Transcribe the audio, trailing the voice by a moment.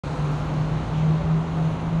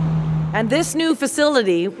And this new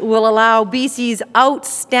facility will allow BC's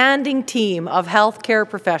outstanding team of healthcare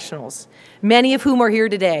professionals, many of whom are here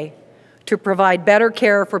today, to provide better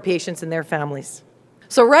care for patients and their families.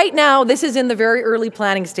 So right now, this is in the very early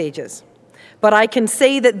planning stages. But I can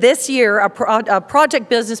say that this year, a project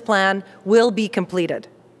business plan will be completed.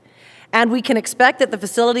 And we can expect that the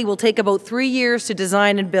facility will take about 3 years to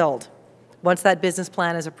design and build, once that business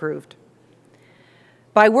plan is approved.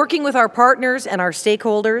 By working with our partners and our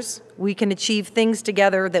stakeholders, we can achieve things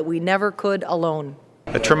together that we never could alone.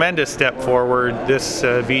 A tremendous step forward, this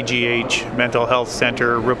VGH Mental Health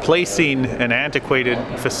Centre, replacing an antiquated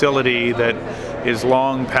facility that is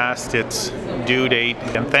long past its due date.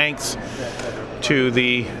 And thanks to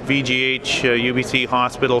the VGH UBC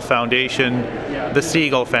Hospital Foundation, the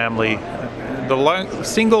Segal family, the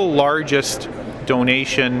single largest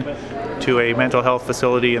donation to a mental health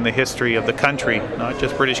facility in the history of the country, not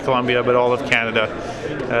just British Columbia, but all of Canada.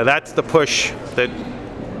 That's the push that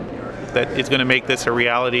is going to make this a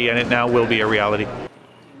reality, and it now will be a reality.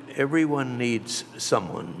 Everyone needs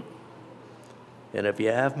someone. And if you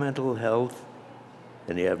have mental health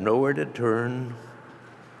and you have nowhere to turn,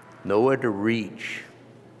 nowhere to reach,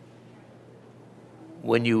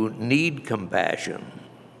 when you need compassion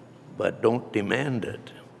but don't demand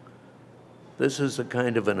it, this is a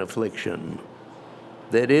kind of an affliction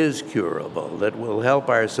that is curable, that will help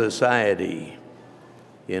our society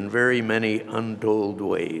in very many untold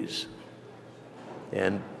ways.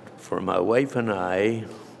 And for my wife and I,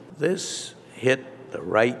 this hit the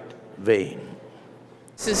right vein.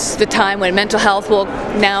 This is the time when mental health will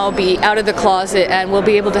now be out of the closet and we'll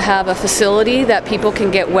be able to have a facility that people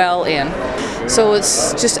can get well in. So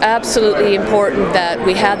it's just absolutely important that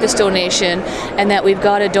we have this donation and that we've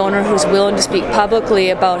got a donor who's willing to speak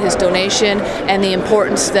publicly about his donation and the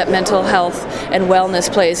importance that mental health and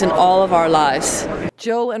wellness plays in all of our lives.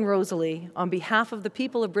 Joe and Rosalie, on behalf of the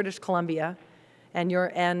people of British Columbia and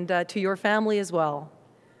to your family as well,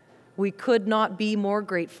 we could not be more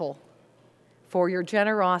grateful for your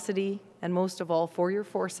generosity and most of all for your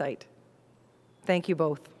foresight. Thank you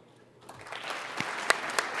both.